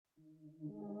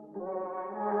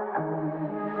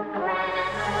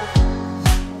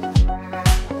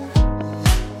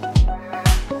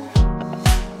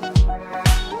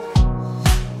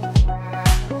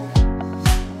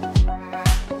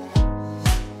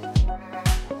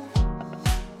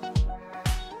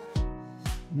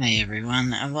Hi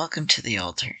everyone, and welcome to the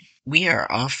altar. We are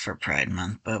off for Pride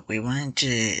Month, but we wanted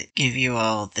to give you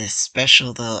all this special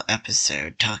little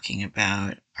episode talking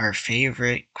about our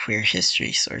favorite queer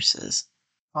history sources.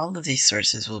 All of these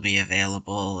sources will be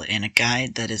available in a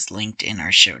guide that is linked in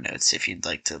our show notes if you'd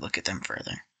like to look at them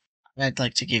further. I'd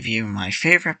like to give you my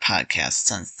favorite podcast,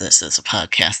 since this is a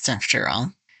podcast after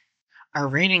all. Our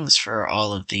ratings for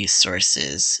all of these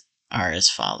sources are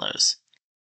as follows: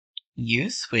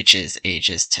 Youth, which is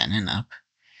ages 10 and up;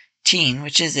 Teen,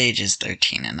 which is ages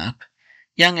 13 and up;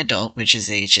 Young Adult, which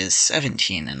is ages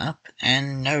 17 and up;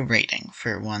 and no rating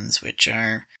for ones which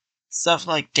are stuff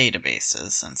like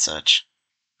databases and such.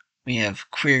 We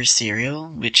have Queer Serial,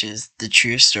 which is the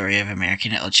true story of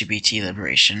American LGBT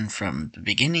liberation from the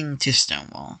beginning to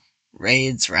Stonewall.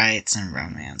 Raids, riots, and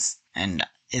romance. And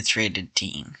it's rated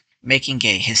teen. Making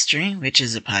Gay History, which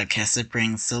is a podcast that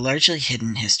brings the largely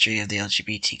hidden history of the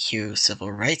LGBTQ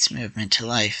civil rights movement to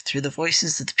life through the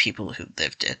voices of the people who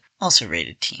lived it. Also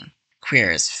rated teen. Queer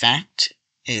as Fact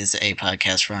is a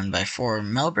podcast run by 4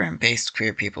 Melbourne-based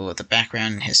queer people with a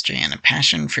background in history and a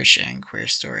passion for sharing queer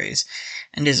stories,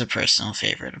 and is a personal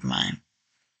favorite of mine.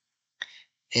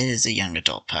 It is a young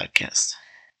adult podcast.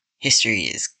 History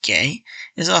is Gay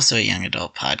is also a young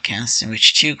adult podcast in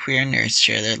which 2 queer nerds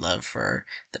share their love for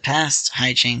the past,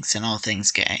 hijinks, and all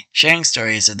things gay, sharing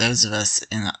stories of those of us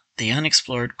in the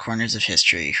unexplored corners of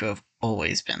history who have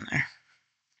always been there.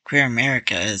 Queer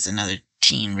America is another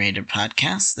teen-rated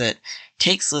podcast that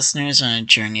takes listeners on a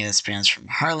journey that spans from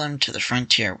Harlem to the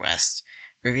frontier west,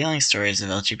 revealing stories of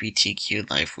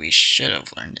LGBTQ life we should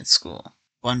have learned in school.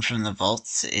 One from the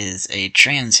Vaults is a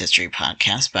trans history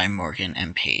podcast by Morgan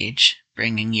and Paige,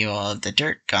 bringing you all of the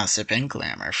dirt, gossip, and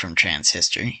glamour from trans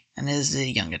history, and is a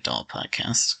young adult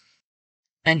podcast.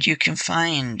 And you can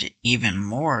find even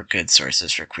more good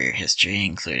sources for queer history,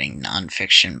 including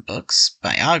nonfiction books,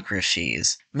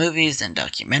 biographies, movies and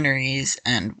documentaries,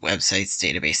 and websites,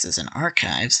 databases, and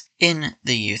archives in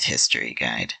the Youth History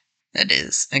Guide. That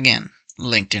is, again,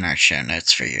 linked in our show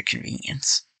notes for your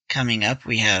convenience. Coming up,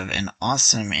 we have an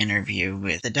awesome interview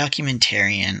with the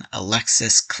documentarian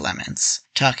Alexis Clements,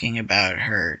 talking about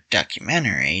her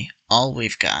documentary, All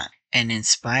We've Got, an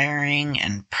inspiring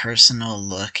and personal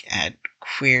look at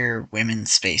queer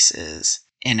women's spaces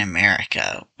in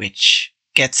America, which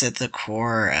gets at the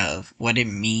core of what it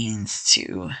means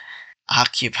to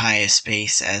occupy a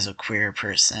space as a queer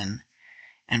person,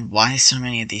 and why so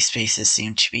many of these spaces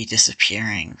seem to be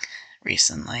disappearing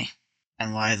recently,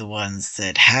 and why the ones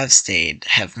that have stayed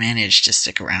have managed to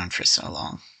stick around for so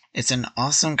long. It's an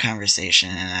awesome conversation,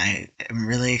 and I am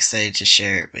really excited to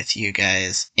share it with you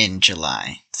guys in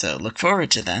July. So look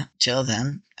forward to that. Till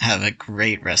then, have a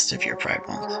great rest of your Pride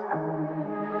Month.